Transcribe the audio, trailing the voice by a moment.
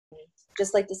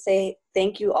just like to say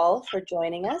thank you all for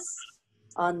joining us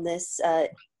on this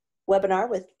webinar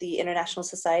with the International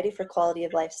Society for Quality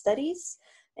of Life Studies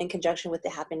in conjunction with the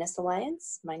Happiness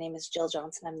Alliance. My name is Jill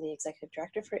Johnson. I'm the Executive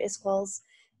Director for ISQOLS.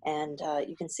 And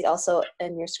you can see also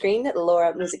on your screen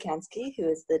Laura Muzikansky, who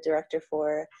is the Director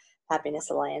for Happiness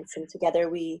Alliance. And together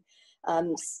we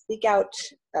seek out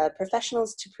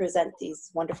professionals to present these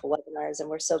wonderful webinars. And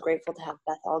we're so grateful to have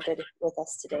Beth Allgood with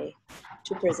us today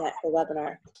to present the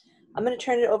webinar. I'm going to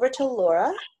turn it over to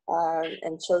Laura,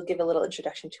 and she'll give a little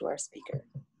introduction to our speaker.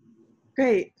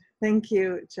 Great. Thank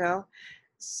you, Jill.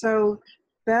 So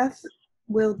Beth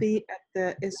will be at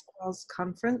the ISQOLS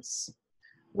conference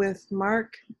with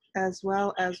Mark as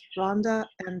well as Rhonda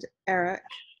and Eric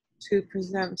to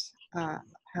present a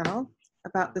panel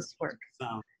about this work.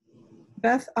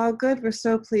 Beth Allgood, we're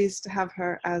so pleased to have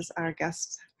her as our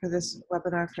guest for this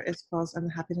webinar for ISQOLS and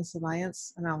the Happiness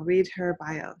Alliance, and I'll read her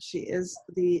bio. She is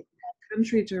the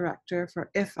Country Director for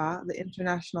IFAW, the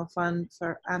International Fund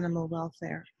for Animal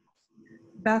Welfare.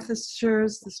 Beth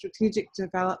assures the strategic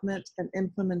development and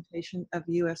implementation of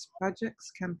U.S.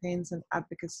 projects, campaigns, and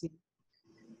advocacy.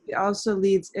 She also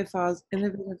leads IFAW's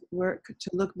innovative work to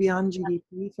look beyond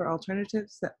GDP for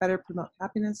alternatives that better promote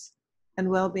happiness and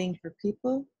well-being for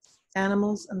people,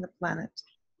 animals, and the planet.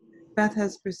 Beth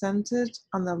has presented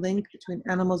on the link between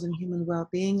animals and human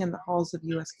well-being in the halls of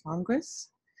U.S. Congress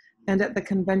and at the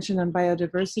Convention on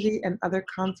Biodiversity and other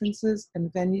conferences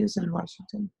and venues in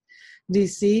Washington,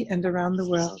 D.C. and around the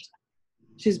world.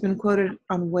 She's been quoted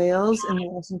on whales in the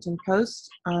Washington Post,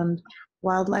 on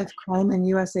wildlife crime in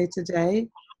USA Today,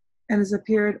 and has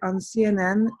appeared on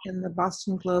CNN, in the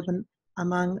Boston Globe, and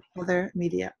among other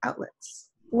media outlets.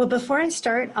 Well, before I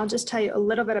start, I'll just tell you a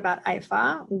little bit about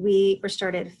IFAW. We were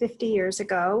started 50 years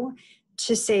ago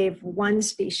to save one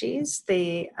species,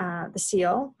 the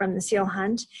seal, from the seal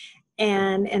hunt.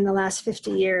 And in the last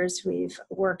 50 years, we've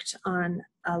worked on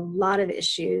a lot of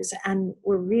issues, and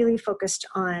we're really focused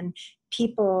on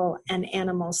people and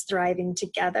animals thriving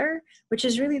together, which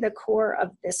is really the core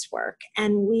of this work.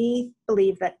 And we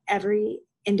believe that every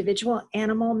individual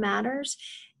animal matters.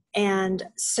 And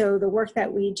so the work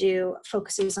that we do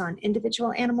focuses on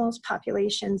individual animals,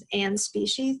 populations, and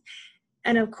species,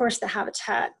 and of course the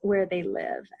habitat where they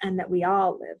live and that we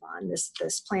all live on this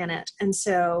planet. And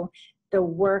so the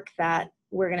work that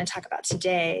we're going to talk about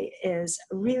today is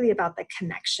really about the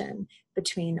connection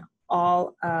between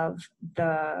all of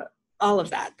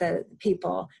that, the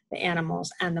people, the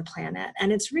animals, and the planet.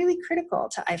 And it's really critical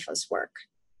to IFAW's work.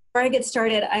 Before I get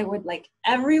started, I would like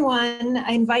everyone,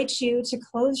 I invite you to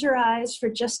close your eyes for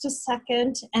just a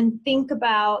second and think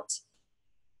about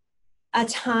a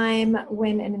time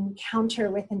when an encounter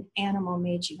with an animal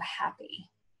made you happy.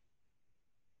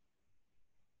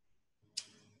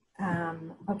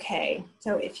 Okay,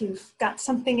 so if you've got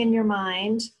something in your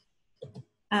mind,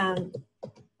 all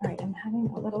right, I'm having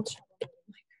a little trouble with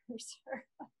my cursor.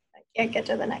 I can't get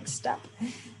to the next step.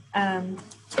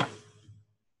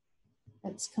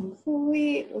 It's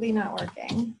completely not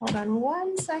working. Hold on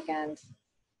one second.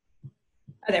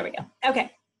 Oh, there we go.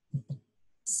 Okay.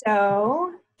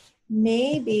 So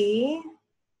maybe,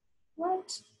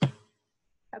 what?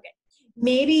 Okay.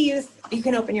 Maybe you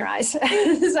can open your eyes.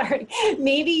 Sorry.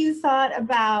 Maybe you thought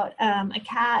about a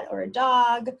cat or a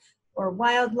dog or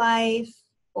wildlife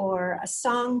or a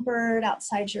songbird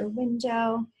outside your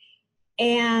window.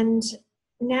 And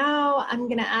now I'm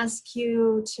going to ask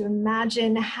you to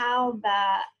imagine how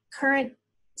that current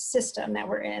system that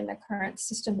we're in, the current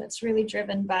system that's really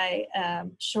driven by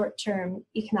short-term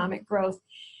economic growth,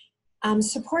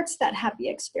 supports that happy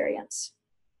experience.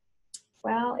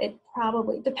 Well, it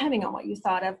probably, depending on what you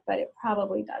thought of, but it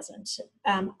probably doesn't.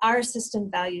 Our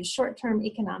system values short-term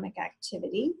economic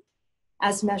activity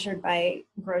as measured by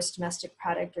gross domestic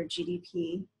product or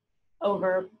GDP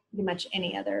over pretty much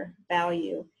any other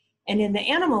value. And in the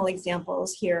animal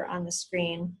examples here on the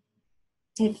screen,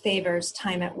 it favors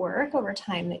time at work over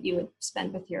time that you would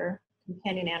spend with your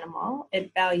companion animal.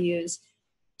 It values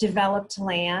developed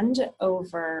land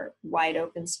over wide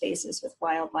open spaces with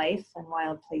wildlife and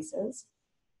wild places.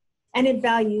 And it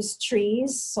values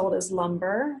trees sold as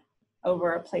lumber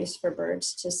over a place for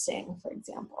birds to sing, for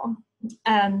example.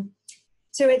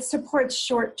 So it supports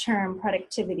short-term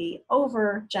productivity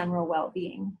over general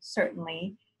well-being,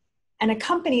 certainly. And a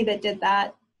company that did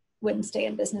that wouldn't stay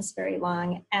in business very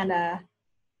long. And a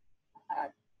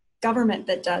government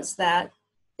that does that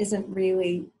isn't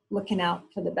really looking out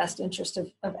for the best interest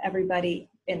of everybody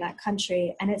in that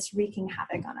country. And it's wreaking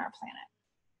havoc on our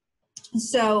planet.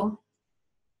 So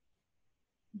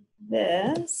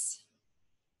this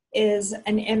is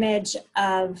an image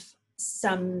of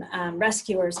some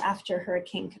rescuers after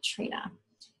Hurricane Katrina.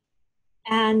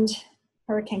 And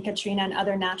Hurricane Katrina and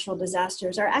other natural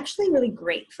disasters are actually really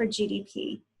great for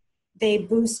GDP. They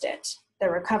boost it. The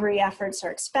recovery efforts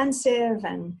are expensive,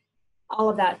 and all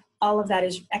of that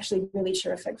is actually really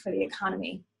terrific for the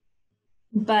economy.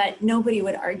 But nobody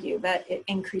would argue that it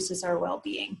increases our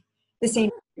well-being. The same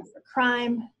is true for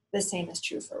crime, the same is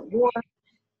true for war.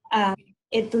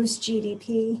 It boosts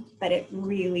GDP, but it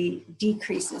really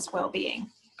decreases well-being.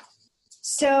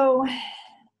 So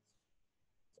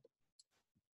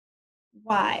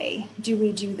why do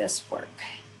we do this work?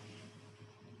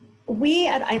 We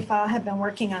at IFAW have been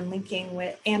working on linking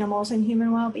with animals and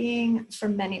human well-being for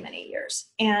many, many years.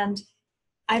 And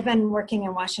I've been working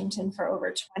in Washington for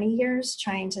over 20 years,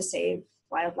 trying to save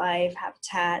wildlife,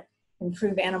 habitat,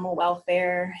 improve animal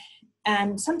welfare.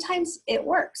 And sometimes it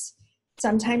works.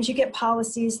 Sometimes you get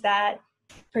policies that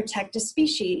protect a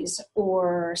species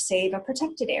or save a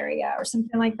protected area or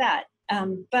something like that.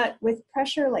 But with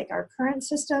pressure like our current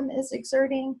system is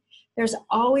exerting, there's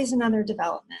always another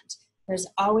development. There's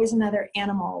always another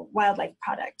animal wildlife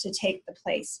product to take the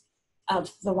place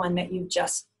of the one that you've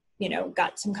just,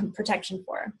 got some protection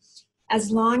for. As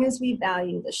long as we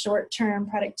value the short-term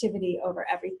productivity over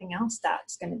everything else,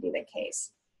 that's going to be the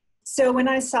case. So when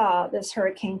I saw this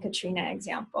Hurricane Katrina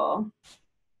example,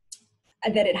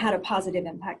 that it had a positive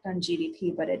impact on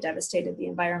GDP, but it devastated the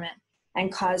environment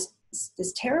and caused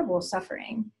this terrible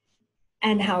suffering,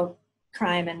 and how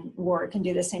crime and war can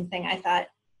do the same thing, I thought,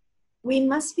 we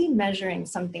must be measuring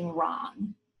something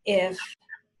wrong if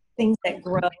things that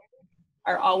grow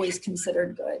are always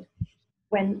considered good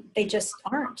when they just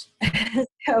aren't.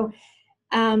 So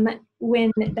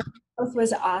when the growth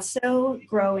was also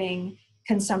growing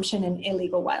consumption and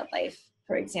illegal wildlife,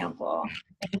 for example,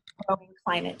 and growing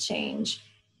climate change,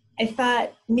 I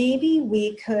thought maybe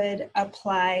we could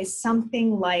apply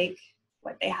something like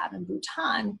what they have in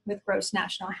Bhutan with gross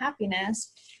national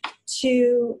happiness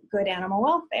to good animal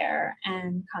welfare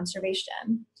and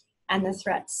conservation and the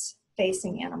threats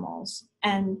facing animals.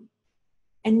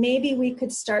 And maybe we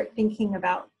could start thinking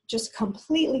about just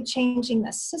completely changing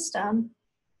the system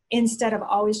instead of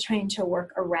always trying to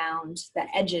work around the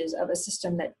edges of a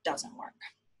system that doesn't work.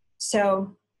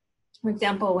 So, for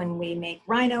example, when we make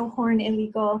rhino horn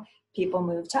illegal, people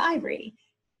move to ivory.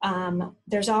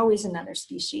 There's always another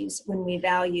species. When we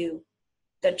value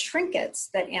the trinkets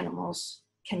that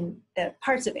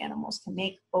parts of animals can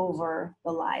make over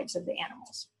the lives of the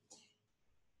animals.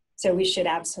 So we should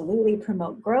absolutely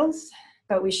promote growth,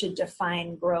 but we should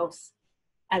define growth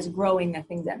as growing the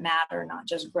things that matter, not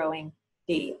just growing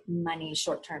the money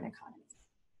short-term economy.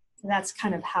 So that's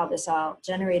kind of how this all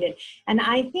generated. And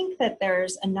I think that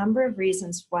there's a number of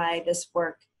reasons why this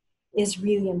work is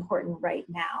really important right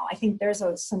now. I think there's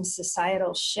some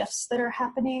societal shifts that are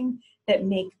happening that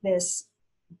make this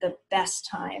the best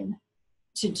time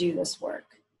to do this work.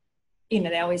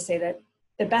 They always say that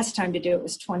the best time to do it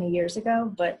was 20 years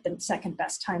ago, but the second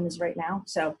best time is right now.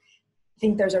 So I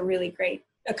think there's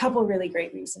a couple really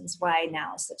great reasons why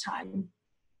now is the time.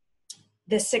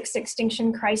 The sixth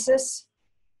extinction crisis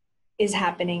is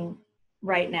happening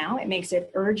right now. It makes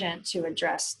it urgent to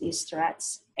address these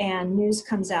threats. And news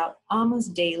comes out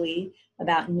almost daily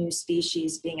about new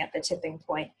species being at the tipping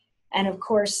point. And of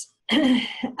course,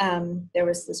 there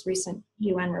was this recent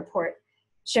UN report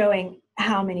showing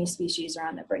how many species are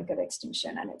on the brink of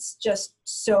extinction. And it's just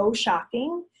so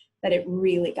shocking that it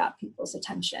really got people's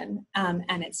attention.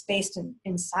 And it's based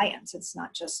in science. It's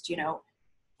not just,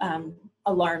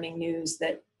 alarming news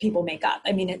that people make up.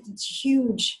 I mean, it's a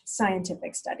huge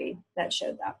scientific study that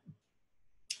showed that.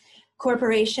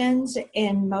 Corporations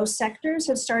in most sectors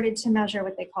have started to measure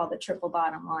what they call the triple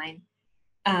bottom line.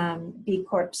 B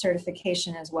Corp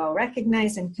certification is well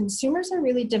recognized, and consumers are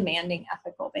really demanding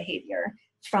ethical behavior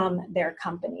from their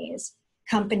companies.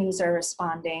 Companies are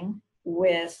responding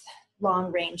with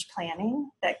long-range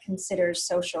planning that considers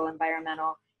social,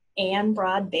 environmental, and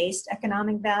broad-based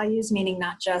economic values, meaning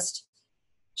not just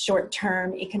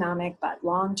short-term economic, but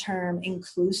long-term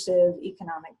inclusive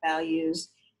economic values.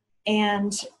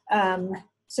 And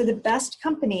so the best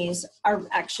companies are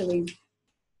actually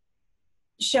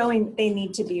showing they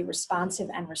need to be responsive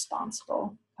and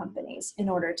responsible companies in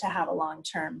order to have a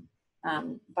long-term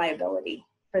viability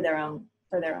for their own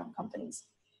companies.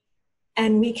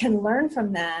 And we can learn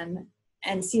from them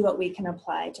and see what we can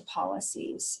apply to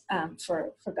policies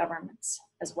for governments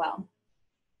as well.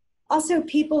 Also,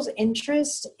 people's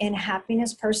interest in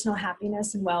happiness, personal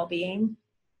happiness and well-being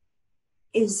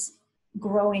is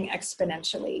growing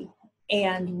exponentially.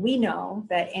 And we know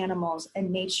that animals and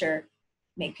nature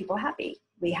make people happy.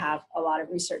 we have a lot of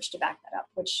research to back that up,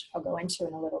 which I'll go into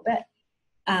in a little bit.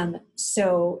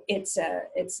 So it's a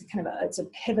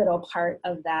pivotal part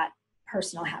of that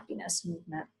personal happiness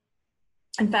movement.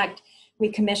 In fact, we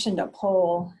commissioned a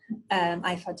poll,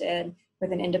 IFAW did,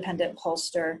 with an independent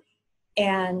pollster,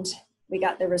 and we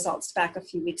got the results back a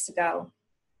few weeks ago.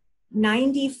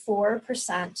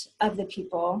 94% of the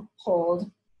people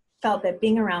polled felt that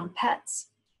being around pets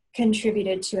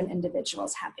contributed to an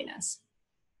individual's happiness.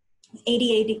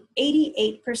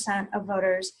 88% of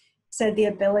voters said the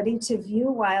ability to view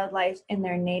wildlife in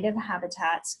their native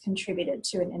habitats contributed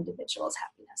to an individual's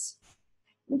happiness.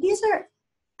 These are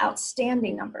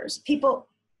outstanding numbers. People,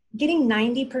 getting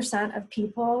 90% of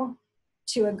people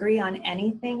to agree on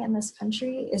anything in this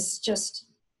country is just,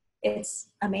 it's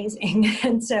amazing.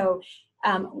 And so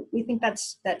we think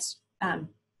that's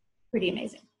pretty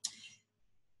amazing.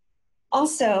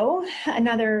 Also,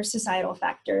 another societal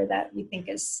factor that we think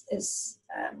is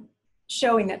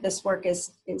showing that this work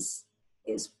is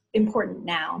important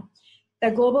now.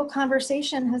 The global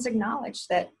conversation has acknowledged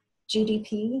that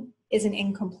GDP is an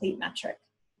incomplete metric,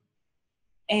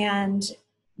 and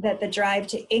that the drive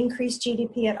to increase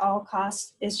GDP at all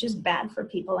costs is just bad for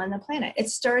people and the planet.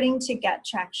 It's starting to get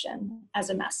traction as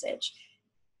a message.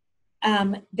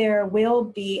 There will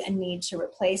be a need to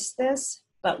replace this,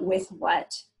 but with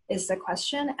what is the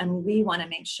question, and we want to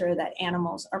make sure that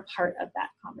animals are part of that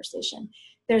conversation.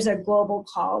 There's a global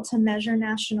call to measure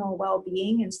national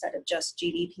well-being instead of just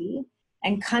GDP,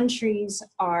 and countries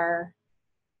are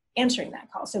answering that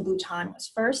call. So Bhutan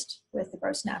was first with the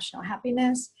gross national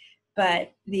happiness,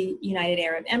 but the United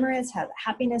Arab Emirates have a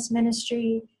happiness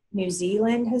ministry. New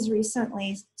Zealand has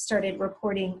recently started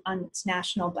reporting on its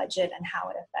national budget and how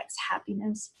it affects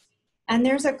happiness. And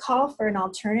there's a call for an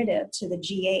alternative to the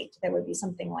G8 that would be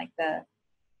something like the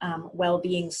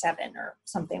Wellbeing 7 or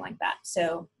something like that.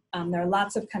 So there are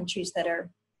lots of countries that are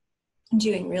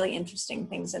doing really interesting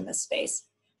things in this space.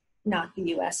 Not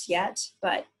the US yet,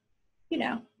 but you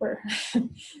know, we're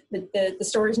the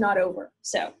story's not over.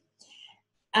 So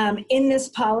in this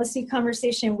policy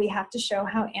conversation, we have to show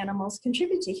how animals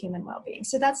contribute to human well-being.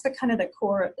 So that's the kind of the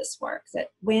core of this work, that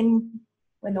when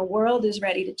the world is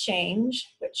ready to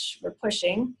change, which we're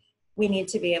pushing, we need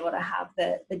to be able to have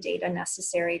the data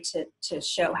necessary to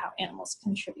show how animals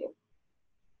contribute.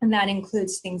 And that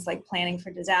includes things like planning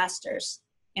for disasters.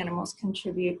 Animals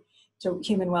contribute to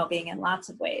human well-being in lots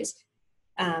of ways.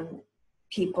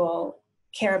 People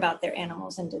care about their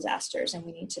animals in disasters, and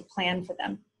we need to plan for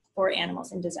them, for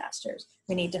animals in disasters.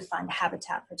 We need to fund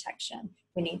habitat protection.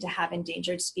 We need to have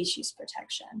endangered species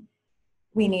protection.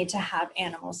 We need to have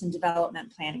animals in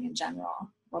development planning in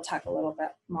general. We'll talk a little bit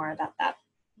more about that.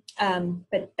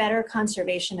 But better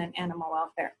conservation and animal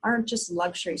welfare aren't just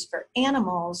luxuries for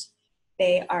animals,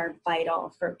 they are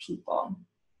vital for people.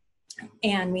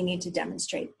 And we need to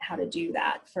demonstrate how to do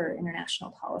that for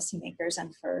international policymakers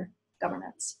and for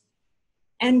governments,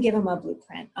 and give them a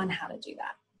blueprint on how to do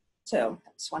that. So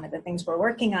that's one of the things we're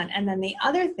working on. And then the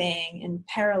other thing in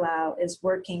parallel is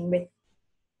working with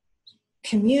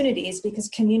communities, because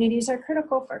communities are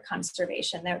critical for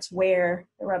conservation. That's where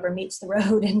the rubber meets the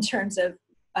road in terms of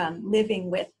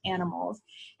living with animals.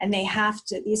 And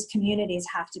these communities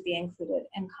have to be included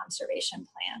in conservation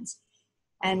plans.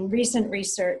 And recent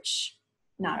research,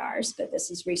 not ours, but this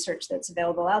is research that's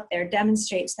available out there,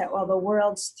 demonstrates that while the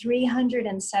world's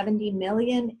 370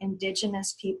 million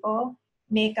indigenous people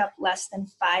make up less than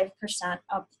 5%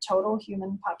 of the total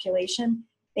human population,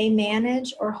 they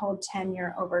manage or hold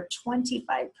tenure over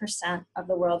 25% of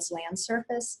the world's land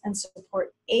surface and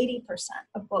support 80%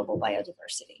 of global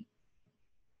biodiversity.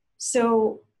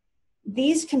 So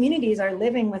these communities are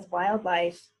living with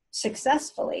wildlife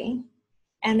successfully,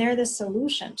 and they're the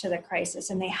solution to the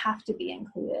crisis, and they have to be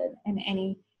included in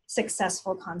any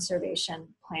successful conservation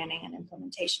planning and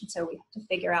implementation. So we have to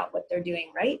figure out what they're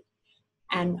doing right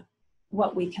and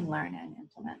what we can learn and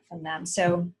implement from them.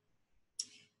 So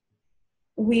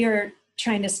we are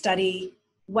trying to study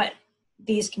what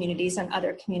these communities and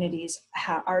other communities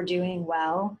are doing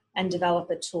well and develop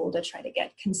a tool to try to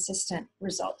get consistent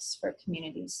results for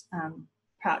communities,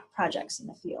 projects in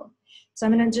the field. So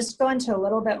I'm going to just go into a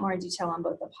little bit more detail on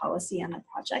both the policy and the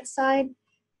project side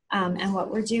and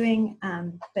what we're doing,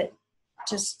 but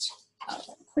just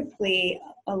quickly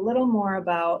a little more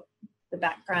about the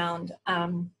background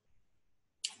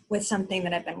with something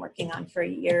that I've been working on for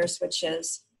years, which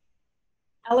is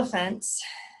elephants.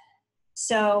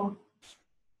 So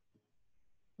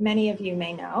many of you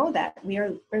may know that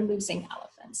we're losing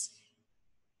elephants.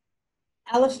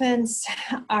 Elephants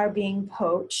are being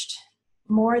poached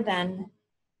more than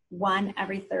 1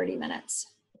 every 30 minutes,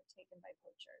 taken by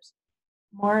poachers.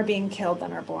 more are being killed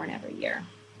than are born every year.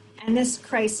 And this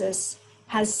crisis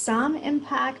has some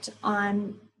impact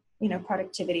on,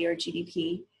 productivity or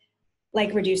GDP,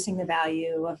 like reducing the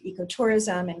value of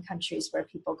ecotourism in countries where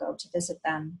people go to visit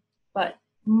them. But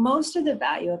most of the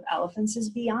value of elephants is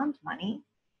beyond money.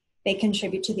 They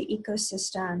contribute to the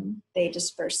ecosystem, they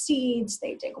disperse seeds,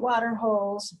 they dig water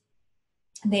holes,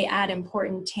 they add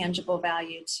important tangible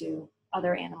value to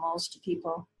other animals, to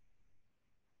people.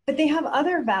 But they have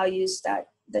other values that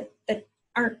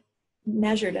aren't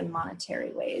measured in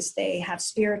monetary ways. They have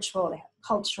spiritual, they have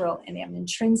cultural, and they have an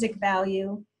intrinsic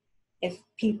value. If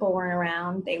people weren't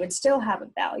around, they would still have a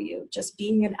value. Just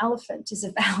being an elephant is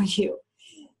a value.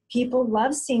 People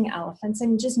love seeing elephants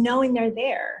and just knowing they're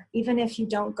there. Even if you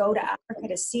don't go to Africa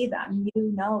to see them,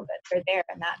 you know that they're there,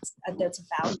 and that's a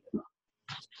value.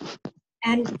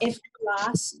 And if we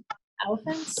lost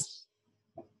elephants,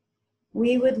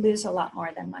 we would lose a lot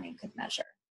more than money could measure.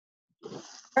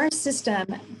 Our system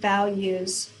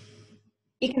values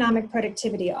economic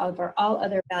productivity over all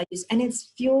other values, and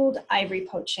it's fueled ivory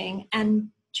poaching and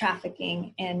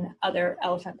trafficking in other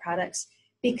elephant products,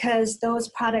 because those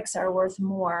products are worth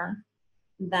more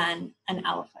than an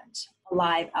elephant, a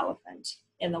live elephant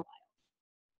in the wild.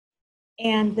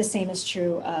 And the same is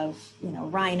true of,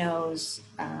 rhinos,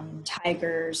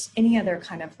 tigers, any other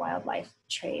kind of wildlife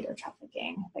trade or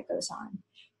trafficking that goes on.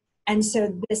 And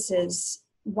so this is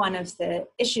one of the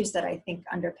issues that I think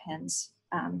underpins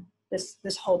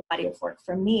this whole body of work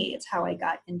for me. It's how I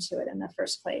got into it in the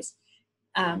first place.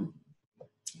 And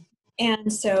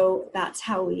so that's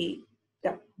how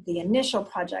the initial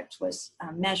project was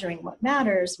measuring what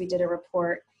matters. We did a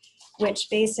report which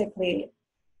basically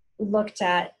looked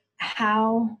at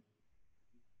how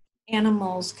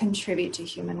animals contribute to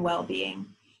human well-being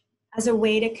as a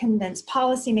way to convince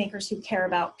policymakers who care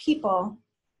about people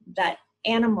that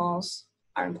animals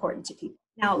are important to people.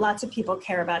 Now, lots of people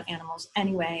care about animals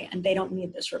anyway, and they don't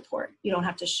need this report. You don't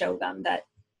have to show them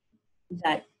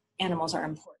that animals are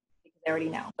important, because they already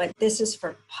know. But this is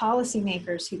for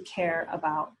policymakers who care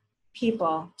about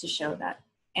people, to show that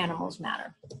animals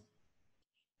matter.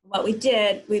 What we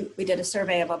did, we did a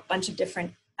survey of a bunch of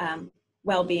different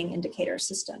well-being indicator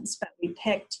systems, but we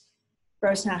picked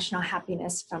gross national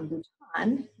happiness from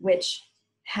Bhutan, which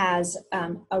has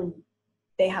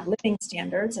they have living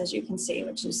standards, as you can see,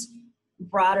 which is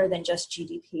broader than just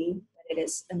GDP, but it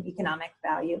is an economic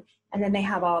value. And then they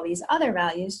have all these other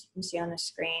values you see on the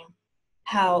screen: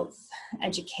 health,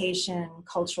 education,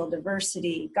 cultural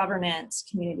diversity, governance,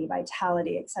 community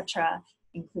vitality, etc.,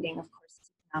 including, of course,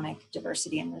 economic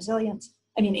diversity and resilience.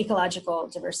 Ecological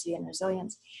diversity and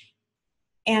resilience.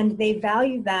 And they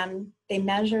value them, they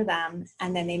measure them,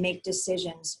 and then they make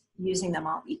decisions using them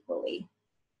all equally.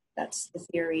 That's the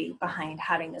theory behind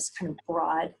having this kind of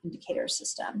broad indicator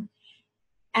system.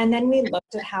 And then we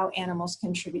looked at how animals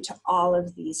contribute to all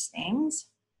of these things,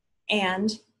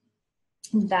 and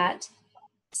that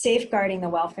safeguarding the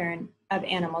welfare of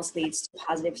animals leads to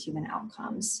positive human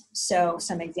outcomes. So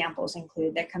some examples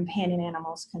include that companion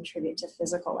animals contribute to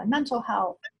physical and mental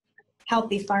health,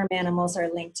 healthy farm animals are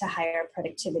linked to higher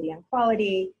productivity and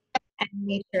quality, and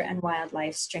nature and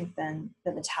wildlife strengthen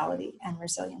the vitality and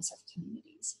resilience of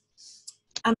communities.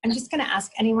 I'm just going to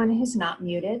ask anyone who's not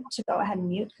muted to go ahead and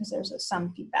mute, because there's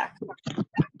some feedback like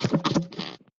that.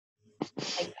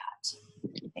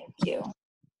 Thank you.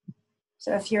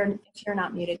 So if you're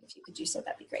not muted, if you could do so,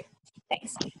 that'd be great.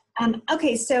 Thanks.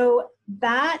 Okay, so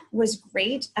that was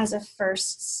great as a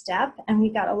first step, and we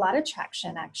got a lot of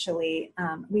traction, actually.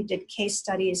 We did case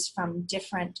studies from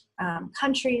different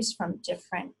countries, from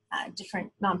different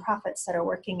nonprofits that are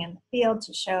working in the field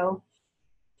to show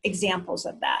examples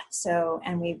of that. So,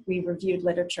 and we reviewed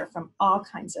literature from all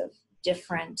kinds of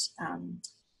different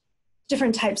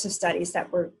types of studies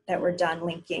that were done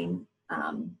linking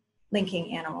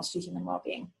animals to human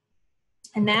well-being.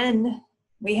 And then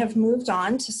we have moved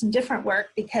on to some different work,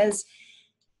 because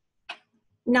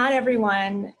not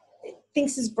everyone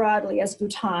thinks as broadly as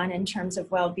Bhutan in terms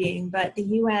of well-being, but the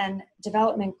UN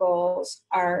Development Goals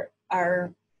are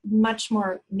much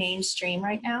more mainstream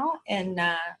right now in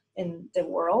the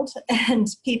world, and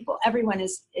everyone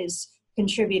is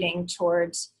contributing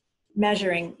towards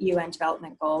measuring UN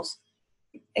Development Goals,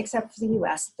 except for the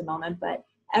US at the moment, but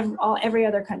every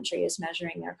other country is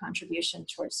measuring their contribution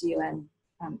towards UN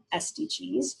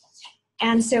SDGs.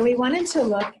 And so we wanted to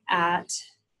look at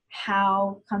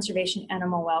how conservation,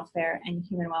 animal welfare, and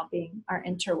human well-being are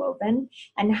interwoven,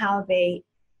 and how they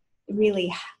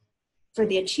really, for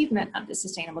the achievement of the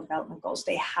Sustainable Development Goals,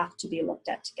 they have to be looked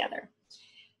at together.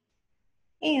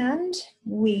 And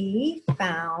we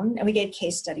found, and we gave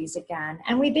case studies again,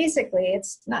 and we basically,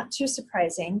 it's not too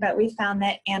surprising, but we found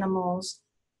that animals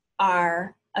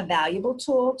are a valuable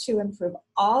tool to improve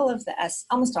almost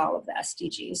all of the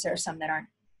SDGs. There are some that aren't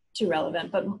too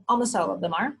relevant, but almost all of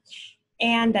them are.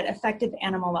 And that effective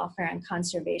animal welfare and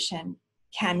conservation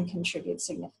can contribute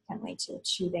significantly to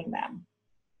achieving them.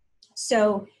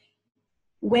 So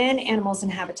when animals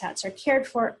and habitats are cared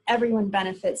for, everyone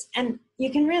benefits. And you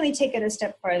can really take it a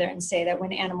step further and say that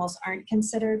when animals aren't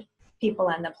considered, people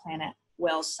on the planet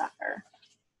will suffer.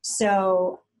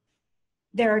 So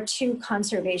there are two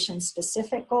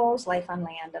conservation-specific goals, life on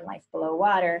land and life below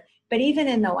water. But even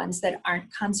in the ones that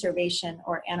aren't conservation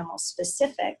or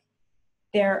animal-specific,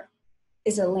 there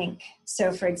is a link.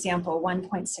 So for example,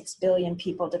 1.6 billion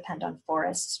people depend on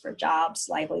forests for jobs,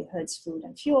 livelihoods, food,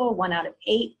 and fuel. 1 out of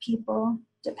 8 people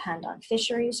depend on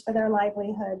fisheries for their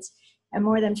livelihoods, and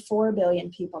more than 4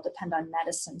 billion people depend on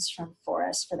medicines from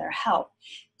forests for their health.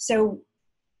 So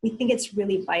we think it's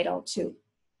really vital to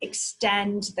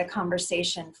extend the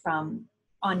conversation from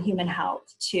on human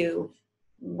health to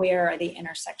where are the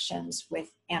intersections with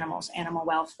animals, animal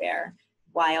welfare,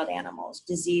 wild animals,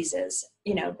 diseases,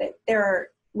 that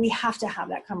we have to have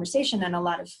that conversation. And a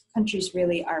lot of countries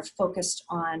really are focused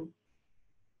on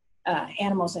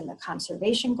animals in the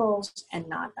conservation goals and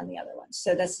not on the other ones.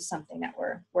 So this is something that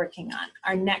we're working on.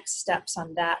 Our next steps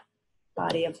on that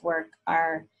body of work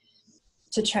are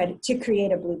to try to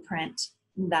create a blueprint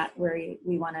that we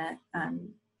want to talk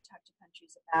to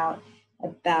countries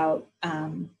about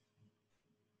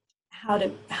how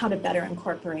to better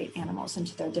incorporate animals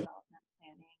into their development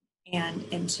planning and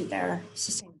into their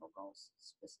sustainable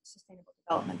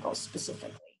development goals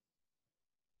specifically.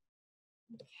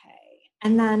 Okay.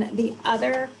 And then the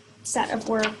other set of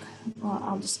work, well,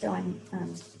 I'll just go in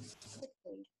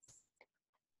quickly,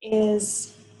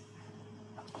 is,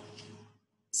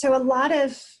 so a lot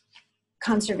of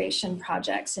conservation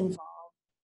projects involve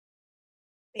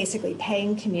basically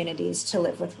paying communities to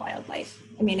live with wildlife.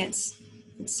 I mean, it's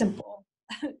simple,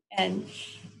 and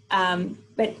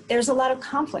but there's a lot of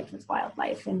conflict with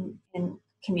wildlife in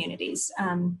communities.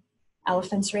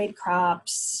 Elephants raid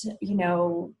crops,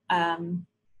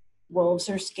 wolves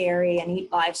are scary and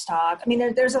eat livestock. I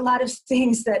mean, there's a lot of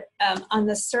things that on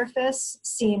the surface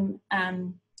seem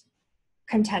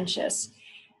contentious.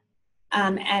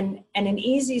 And an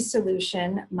easy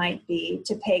solution might be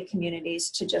to pay communities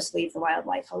to just leave the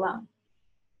wildlife alone.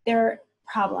 There are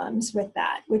problems with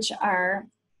that, which are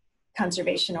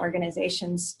conservation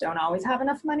organizations don't always have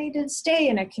enough money to stay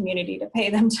in a community to pay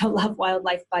them to love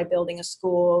wildlife by building a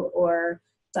school or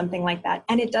something like that.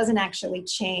 And it doesn't actually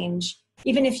change,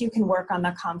 even if you can work on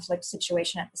the conflict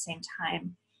situation at the same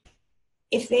time.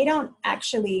 If they don't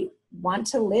actually want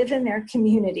to live in their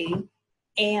community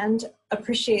and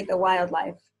appreciate the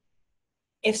wildlife,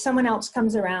 if someone else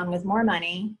comes around with more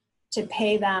money to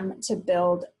pay them to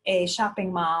build a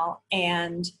shopping mall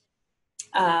and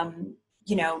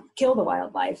kill the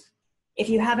wildlife, if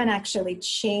you haven't actually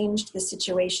changed the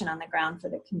situation on the ground for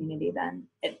the community, then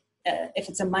if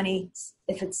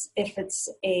it's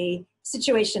a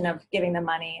situation of giving them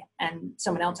money and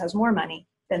someone else has more money,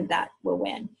 then that will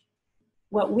win.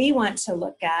 What we want to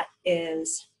look at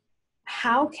is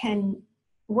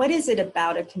what is it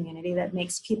about a community that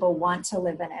makes people want to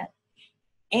live in it?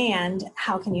 And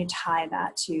how can you tie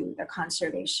that to the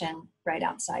conservation right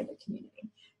outside the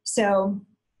community? So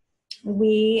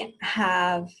we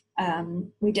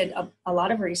did a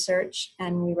lot of research,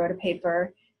 and we wrote a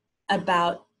paper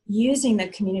about using the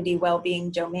community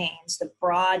well-being domains, the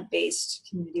broad-based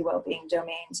community well-being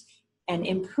domains, and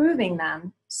improving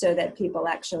them so that people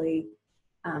actually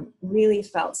really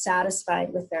felt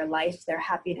satisfied with their life, their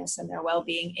happiness, and their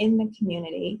well-being in the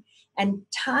community, and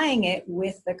tying it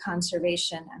with the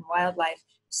conservation and wildlife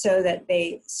so that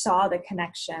they saw the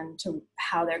connection to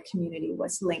how their community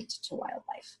was linked to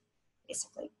wildlife,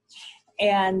 basically.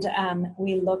 And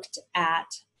we looked at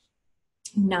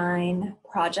 9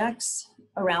 projects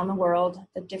around the world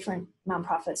that different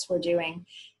nonprofits were doing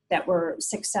that were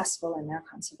successful in their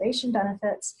conservation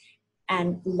benefits,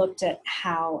 and looked at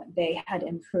how they had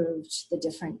improved the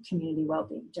different community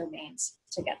well-being domains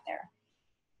to get there.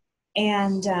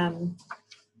 And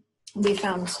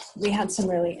we had some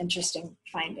really interesting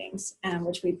findings,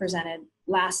 which we presented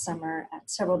last summer at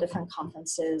several different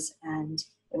conferences, and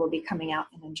it will be coming out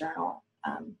in a journal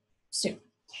soon.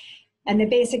 And the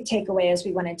basic takeaway is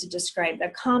we wanted to describe the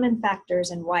common factors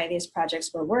and why these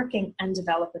projects were working, and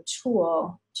develop a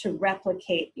tool to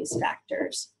replicate these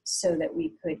factors so that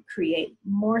we could create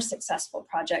more successful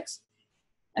projects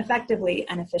effectively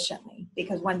and efficiently.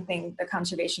 Because one thing the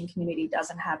conservation community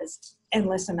doesn't have is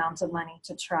endless amounts of money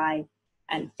to try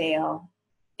and fail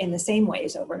in the same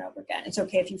ways over and over again. It's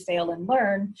okay if you fail and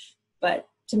learn, but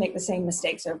to make the same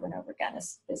mistakes over and over again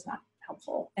is not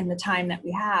helpful in the time that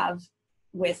we have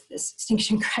with this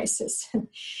extinction crisis.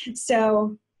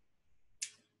 So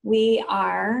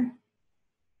our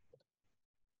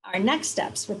next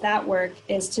steps with that work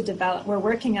is to develop, we're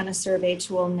working on a survey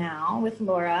tool now with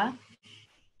Laura,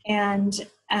 and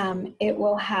it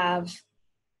will have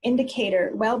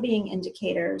well-being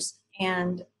indicators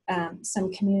and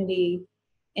some community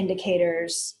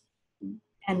indicators,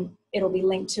 and it'll be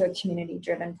linked to a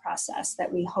community-driven process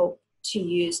that we hope to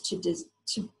use to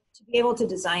be able to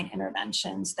design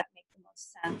interventions that make the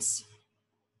most sense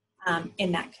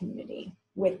in that community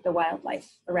with the wildlife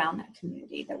around that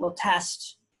community that we'll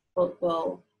test.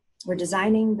 We're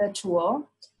designing the tool.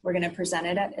 We're going to present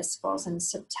it at ISQOLS in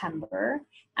September.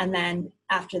 And then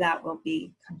after that, we'll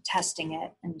be testing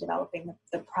it and developing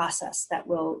the process that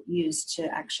we'll use to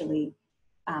actually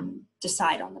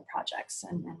decide on the projects.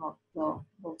 And we'll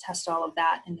test all of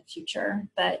that in the future.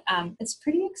 But it's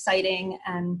pretty exciting,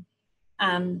 and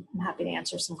I'm happy to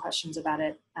answer some questions about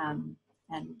it. And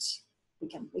we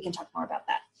can talk more about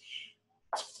that.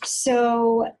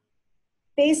 So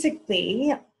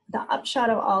basically, the upshot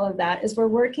of all of that is we're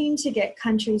working to get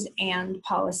countries and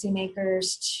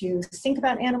policymakers to think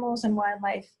about animals and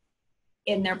wildlife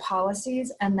in their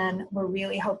policies. And then we're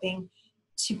really hoping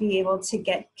to be able to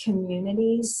get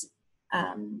communities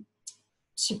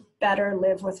to better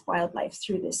live with wildlife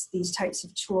through these types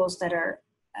of tools that are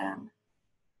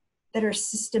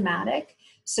systematic,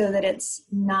 so that it's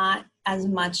not as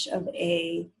much of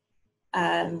a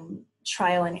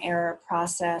trial and error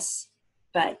process,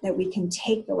 but that we can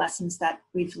take the lessons that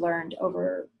we've learned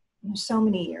over so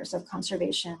many years of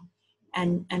conservation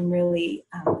and really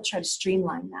try to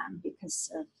streamline them, because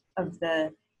of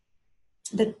the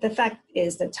fact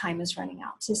is that time is running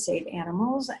out to save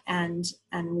animals, and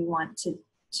we want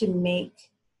to make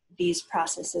these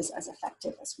processes as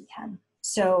effective as we can.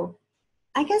 So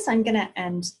I guess I'm going to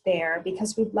end there,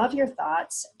 because we'd love your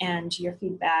thoughts and your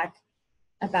feedback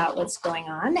about what's going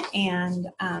on, and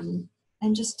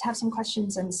just have some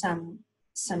questions and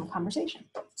some conversation.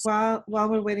 While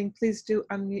we're waiting, please do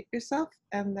unmute yourself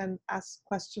and then ask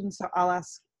questions. So I'll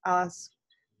ask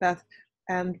Beth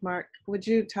and Mark. Would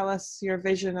you tell us your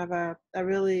vision of a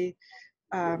really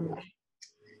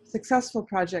successful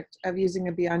project of using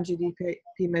a beyond GDP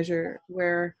measure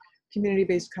where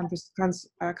community-based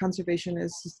conservation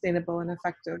is sustainable and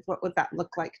effective? What would that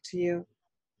look like to you?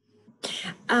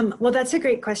 Well, that's a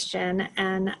great question.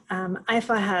 And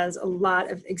IFAW has a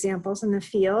lot of examples in the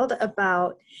field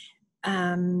about,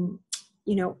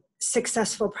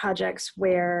 successful projects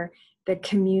where the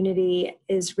community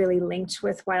is really linked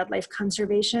with wildlife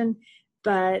conservation.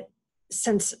 But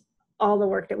since all the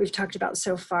work that we've talked about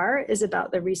so far is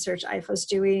about the research IFAW's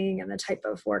doing and the type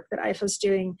of work that IFAW's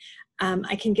doing,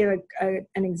 I can give an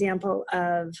example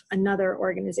of another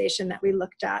organization that we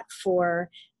looked at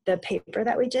for the paper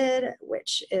that we did,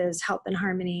 which is Health and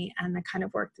Harmony, and the kind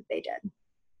of work that they did.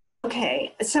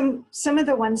 Okay, some of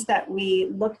the ones that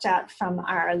we looked at from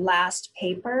our last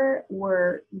paper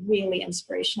were really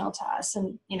inspirational to us,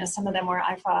 and some of them were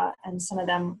IFAW and some of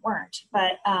them weren't.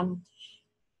 But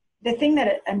the thing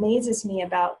that amazes me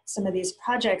about some of these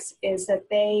projects is that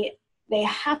they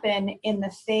happen in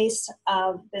the face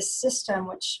of this system,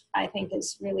 which I think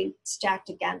is really stacked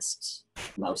against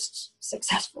most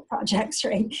successful projects,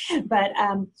 right? But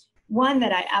one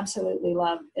that I absolutely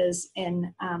love is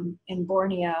in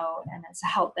Borneo, and it's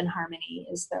Health and Harmony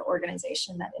is the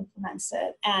organization that implements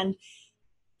it. And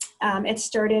it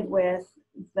started with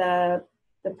the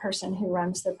person who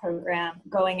runs the program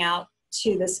going out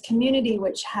to this community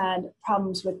which had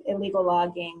problems with illegal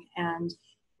logging, and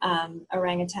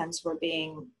orangutans were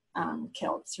being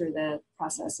killed through the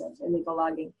process of illegal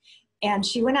logging. And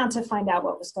she went out to find out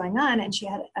what was going on, and she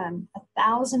had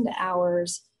 1,000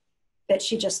 hours that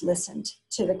she just listened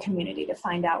to the community to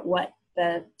find out what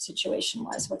the situation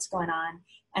was, what's going on,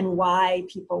 and why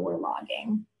people were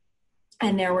logging.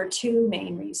 And there were two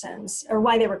main reasons, or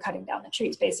why they were cutting down the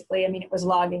trees, basically. I mean, it was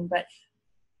logging, but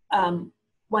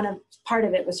part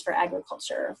of it was for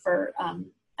agriculture,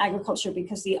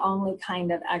 because the only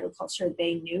kind of agriculture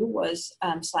they knew was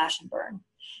slash and burn.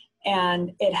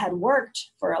 And it had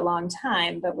worked for a long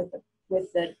time, but with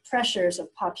the pressures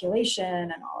of population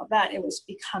and all of that, it was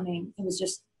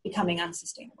just becoming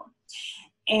unsustainable.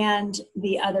 And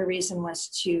the other reason was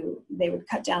they would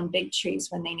cut down big trees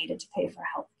when they needed to pay for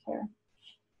health care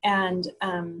and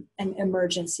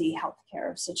emergency health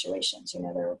care situations.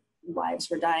 wives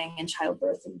were dying in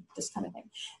childbirth and this kind of thing.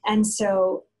 And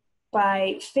so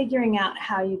by figuring out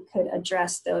how you could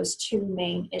address those two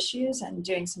main issues and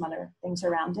doing some other things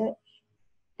around it,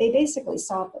 they basically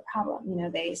solved the problem. You know,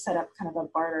 they set up kind of a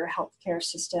barter healthcare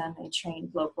system. They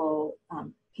trained local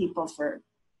people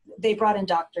they brought in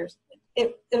doctors.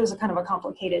 It was a kind of a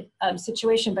complicated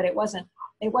situation, but it wasn't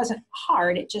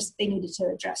hard. It just, they needed to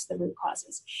address the root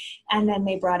causes. And then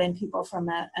they brought in people from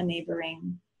a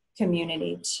neighboring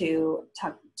community to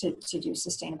do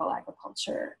sustainable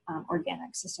agriculture,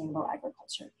 organic sustainable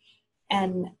agriculture.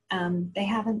 And they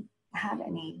haven't had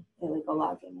any illegal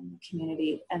logging in the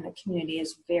community, and the community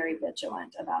is very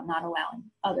vigilant about not allowing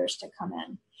others to come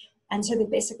in. And so they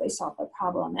basically solved the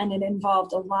problem. And it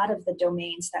involved a lot of the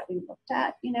domains that we looked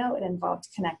at. You know, it involved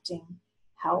connecting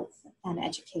health and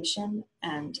education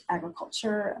and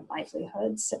agriculture and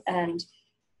livelihoods. And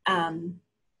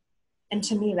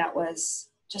to me, that was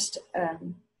just,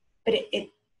 but it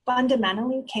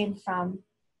fundamentally came from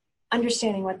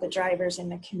understanding what the drivers in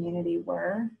the community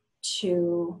were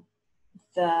to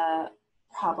the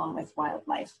problem with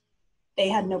wildlife. They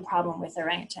had no problem with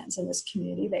orangutans in this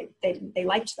community. They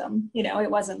liked them. You know, it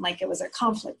wasn't like it was a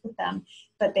conflict with them,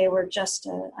 but they were just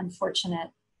an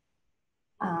unfortunate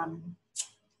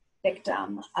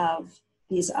victim of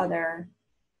these other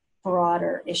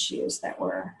broader issues that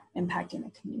were impacting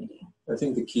the community. I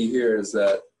think the key here is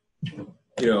that, you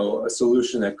know, a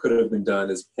solution that could have been done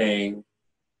is paying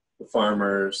the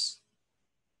farmers,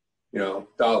 you know,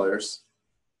 dollars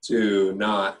to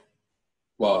not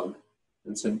log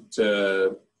and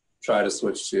to try to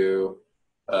switch to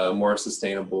more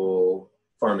sustainable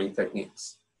farming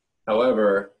techniques.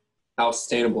 However, how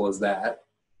sustainable is that?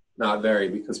 Not very,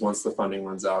 because once the funding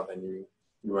runs out, then you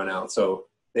run out. So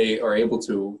they are able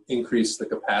to increase the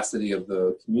capacity of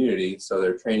the community, so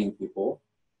they're training people.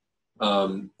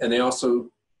 And they also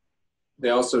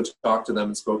talk to them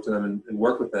and spoke to them and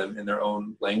work with them in their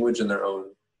own language and their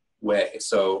own way.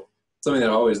 So something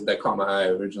that caught my eye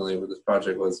originally with this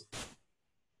project was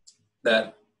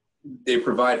that they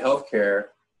provide healthcare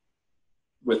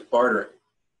with bartering,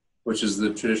 which is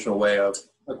the traditional way of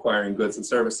acquiring goods and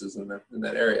services in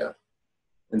that area,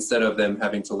 instead of them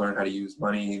having to learn how to use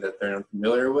money that they're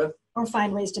unfamiliar with. Or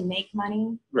find ways to make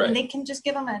money. Right. And they can just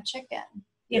give them a chicken,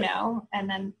 you know, and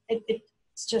then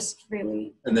it's just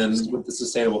really And then with the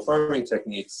sustainable farming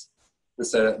techniques,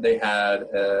 instead they had,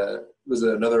 was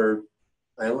it another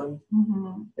island?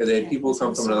 Mm-hmm. Yeah, they had people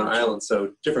come from another island,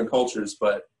 so different cultures,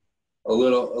 but a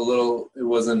little, it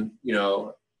wasn't, you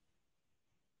know,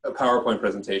 a PowerPoint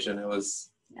presentation. It was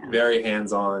very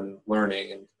hands-on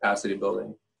learning and capacity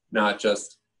building, not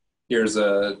just here's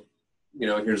a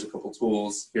couple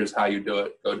tools, here's how you do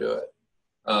it, go do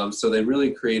it. So they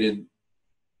really created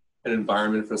an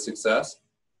environment for success.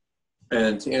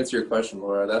 And to answer your question,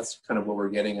 Laura, that's kind of what we're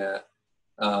getting at,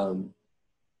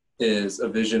 is a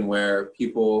vision where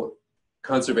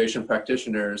conservation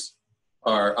practitioners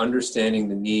are understanding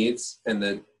the needs and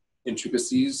the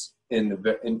intricacies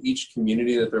in each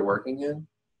community that they're working in,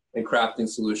 and crafting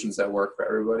solutions that work for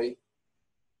everybody.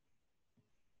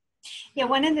 Yeah,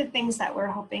 one of the things that we're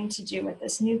hoping to do with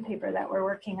this new paper that we're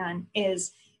working on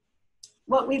is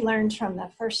what we learned from the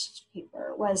first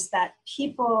paper was that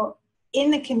people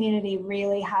in the community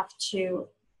really have to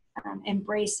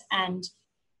embrace and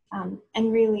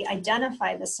really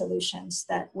identify the solutions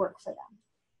that work for them.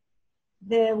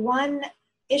 The one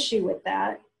issue with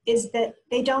that is that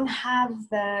they don't have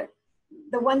the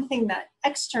one thing that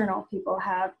external people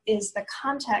have is the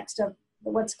context of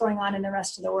what's going on in the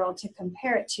rest of the world to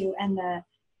compare it to, and the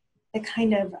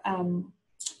kind of,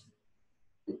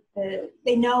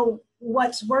 they know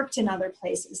what's worked in other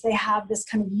places. They have this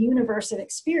kind of universe of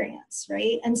experience,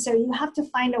 right? And so you have to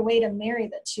find a way to marry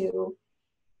the two,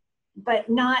 but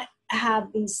not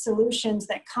have these solutions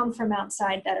that come from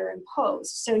outside that are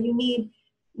imposed. So you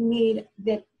need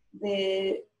the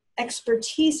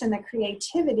expertise and the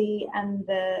creativity and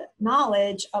the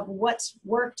knowledge of what's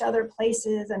worked other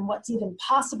places and what's even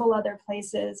possible other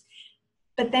places.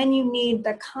 But then you need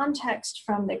the context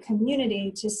from the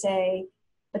community to say,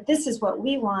 but this is what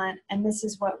we want, and this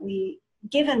is what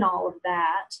given all of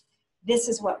that, this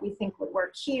is what we think would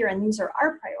work here, and these are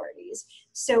our priorities.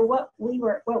 So what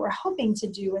we're hoping to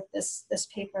do with this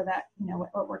paper that, you know,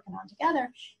 what we're working on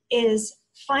together is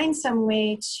find some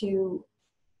way to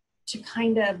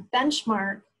kind of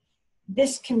benchmark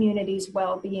this community's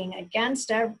well-being against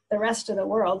the rest of the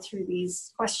world through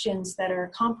these questions that are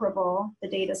comparable. The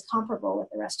data is comparable with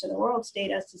the rest of the world's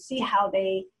data to see how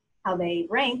they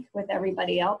rank with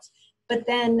everybody else, but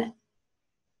then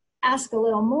ask a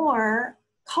little more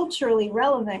culturally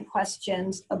relevant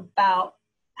questions about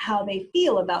how they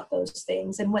feel about those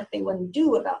things and what they want to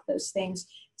do about those things,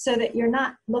 so that you're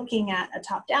not looking at a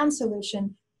top-down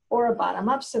solution or a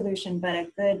bottom-up solution, but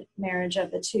a good marriage of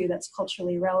the two that's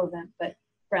culturally relevant, but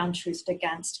ground-truthed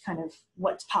against kind of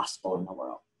what's possible in the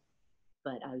world.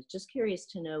 But I was just curious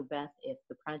to know, Beth, if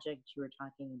the project you were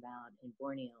talking about in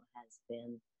Borneo has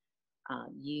been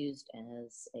used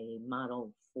as a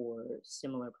model for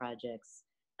similar projects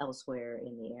elsewhere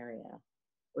in the area,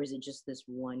 or is it just this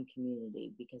one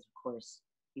community? Because of course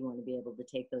you want to be able to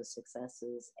take those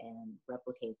successes and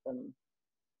replicate them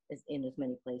in as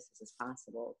many places as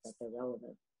possible that they're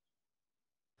relevant.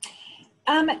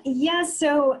 Yeah,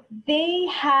 so they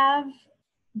have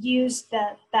used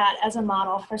that as a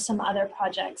model for some other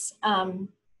projects.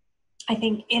 I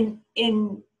think in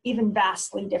even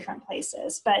vastly different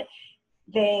places, but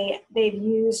they've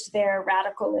used their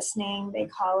radical listening, they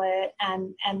call it,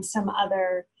 and some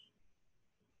other.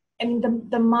 I mean,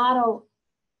 the model,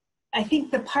 I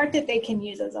think the part that they can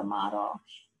use as a model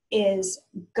is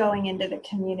going into the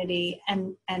community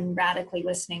and radically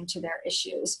listening to their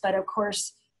issues. But of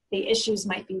course, the issues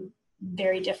might be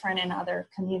very different in other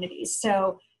communities.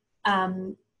 So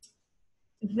then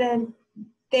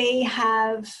they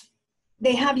have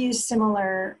used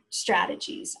similar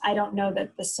strategies. I don't know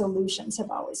that the solutions have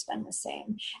always been the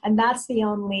same. And that's the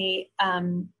only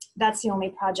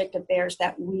project of theirs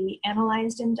that we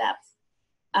analyzed in depth.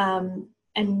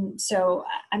 And so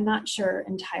I'm not sure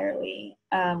entirely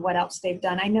what else they've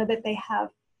done. I know that they have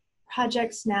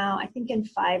projects now, I think in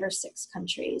 5 or 6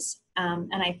 countries.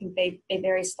 And I think they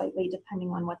vary slightly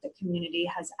depending on what the community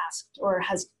has asked or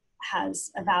has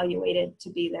evaluated to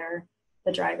be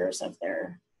the drivers of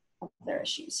their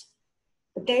issues.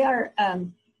 But they are,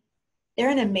 they're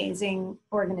an amazing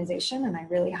organization, and I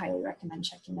really highly recommend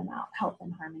checking them out, Health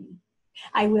and Harmony.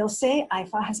 I will say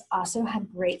IFAW has also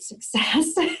had great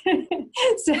success.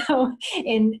 So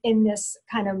in this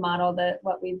kind of model, that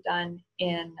what we've done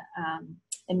in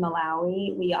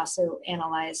Malawi, we also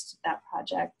analyzed that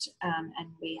project, and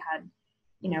we had,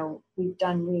 we've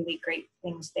done really great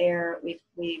things there.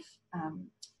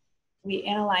 We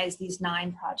analyzed these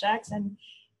 9 projects, and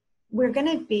we're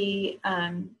going to be,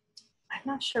 I'm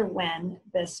not sure when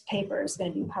this paper is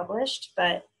going to be published,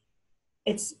 but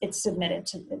it's submitted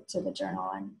to the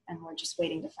journal, and we're just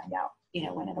waiting to find out,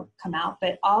 when it'll come out.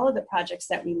 But all of the projects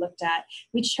that we looked at,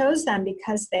 we chose them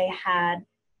because they had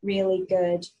really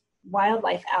good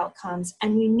wildlife outcomes,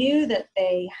 and we knew that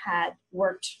they had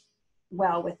worked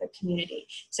well with the community.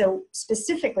 So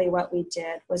specifically what we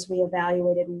did was we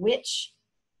evaluated which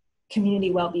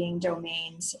community well-being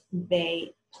domains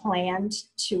they planned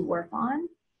to work on,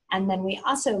 and then we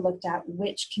also looked at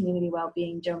which community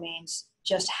well-being domains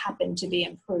just happened to be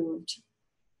improved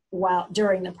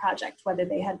during the project, whether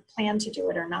they had planned to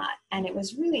do it or not. And it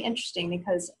was really interesting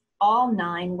because all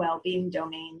 9 well-being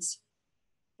domains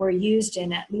were used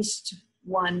in at least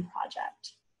one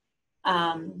project,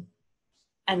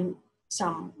 and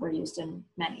some were used in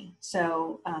many.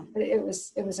 So but it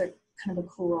was a kind of a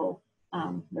cool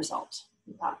result,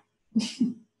 we thought.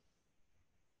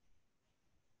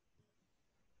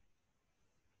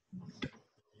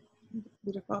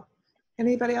 Beautiful.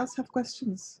 Anybody else have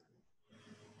questions?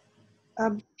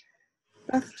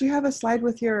 Beth, do you have a slide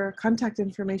with your contact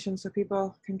information so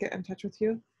people can get in touch with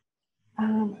you?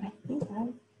 I think I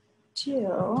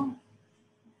do.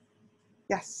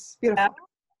 Yes, beautiful.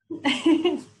 Oh. All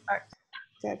right,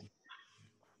 good.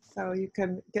 So you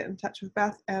can get in touch with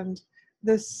Beth, and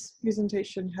this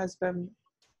presentation has been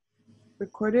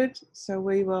recorded, so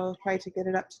we will try to get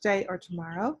it up today or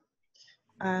tomorrow.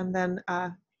 And then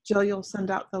Jill, you'll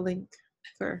send out the link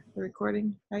for the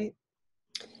recording, right?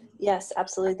 Yes,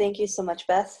 absolutely. Thank you so much,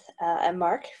 Beth and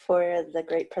Mark, for the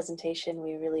great presentation.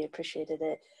 We really appreciated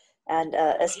it. And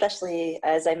especially,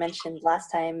 as I mentioned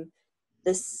last time,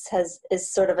 this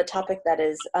is sort of a topic that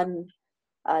is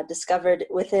undiscovered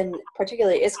within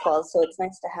particularly ISQOLS, so it's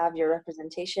nice to have your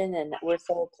representation, and we're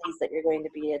so pleased that you're going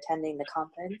to be attending the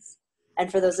conference.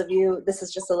 And for those of you, this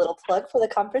is just a little plug for the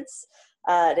conference.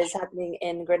 It is happening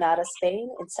in Granada, Spain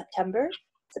in September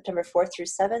 4th through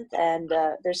 7th, and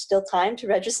there's still time to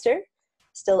register.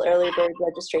 Still early bird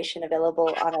registration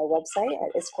available on our website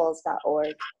at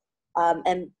isqols.org.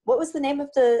 And what was the name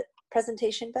of the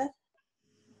presentation, Beth?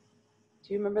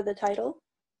 Do you remember the title?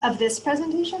 Of this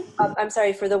presentation? I'm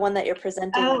sorry, for the one that you're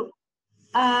presenting.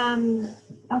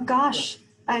 Oh gosh,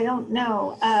 I don't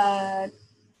know. I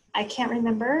can't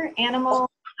remember. Animal,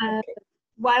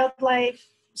 wildlife,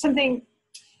 something.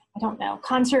 I don't know,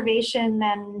 conservation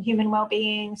and human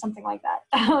well-being, something like that.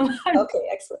 Okay,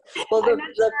 excellent. Well,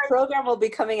 the program will be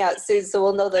coming out soon, so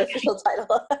we'll know the official title.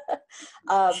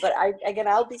 But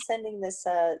I'll be sending this,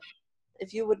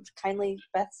 if you would kindly,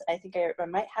 Beth, I think I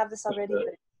might have this already,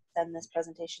 but send this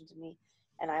presentation to me,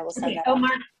 and I will send that. Oh,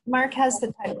 Mark has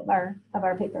the title of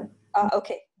our paper.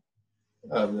 Okay.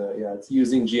 Yeah, it's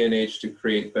using GNH to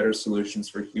create better solutions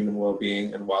for human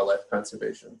well-being and wildlife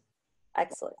conservation.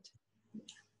 Excellent.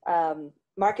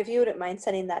 Mark, if you wouldn't mind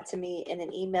sending that to me in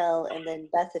an email, and then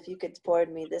Beth, if you could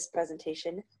forward me this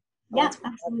presentation. Yeah, Once we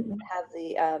absolutely. have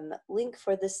the link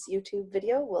for this YouTube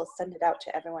video, we'll send it out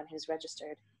to everyone who's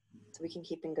registered so we can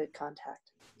keep in good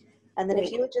contact. And then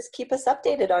if you would just keep us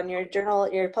updated on your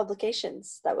journal, your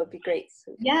publications, that would be great.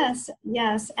 So yes.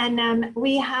 And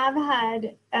we have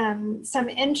had some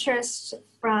interest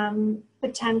from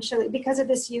potentially, because of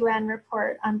this UN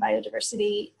report on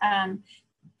biodiversity,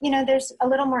 there's a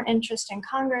little more interest in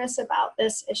Congress about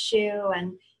this issue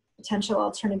and potential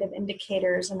alternative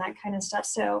indicators and that kind of stuff.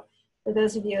 So for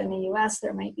those of you in the US,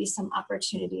 there might be some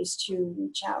opportunities to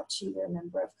reach out to your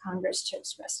member of Congress to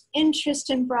express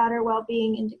interest in broader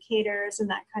well-being indicators and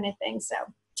that kind of thing. So,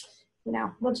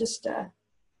 we'll just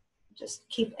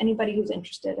keep anybody who's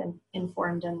interested and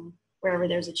informed, and wherever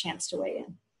there's a chance to weigh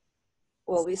in.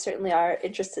 Well, we certainly are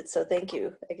interested, so thank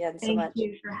you again so much.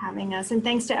 Thank you for having us, and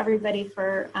thanks to everybody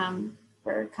for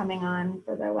coming on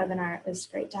for the webinar. It was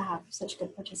great to have such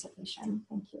good participation.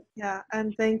 Thank you. Yeah,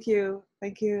 and thank you,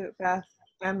 Beth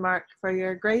and Mark, for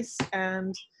your grace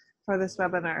and for this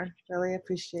webinar. Really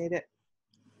appreciate it.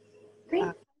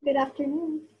 Great. Good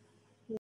afternoon.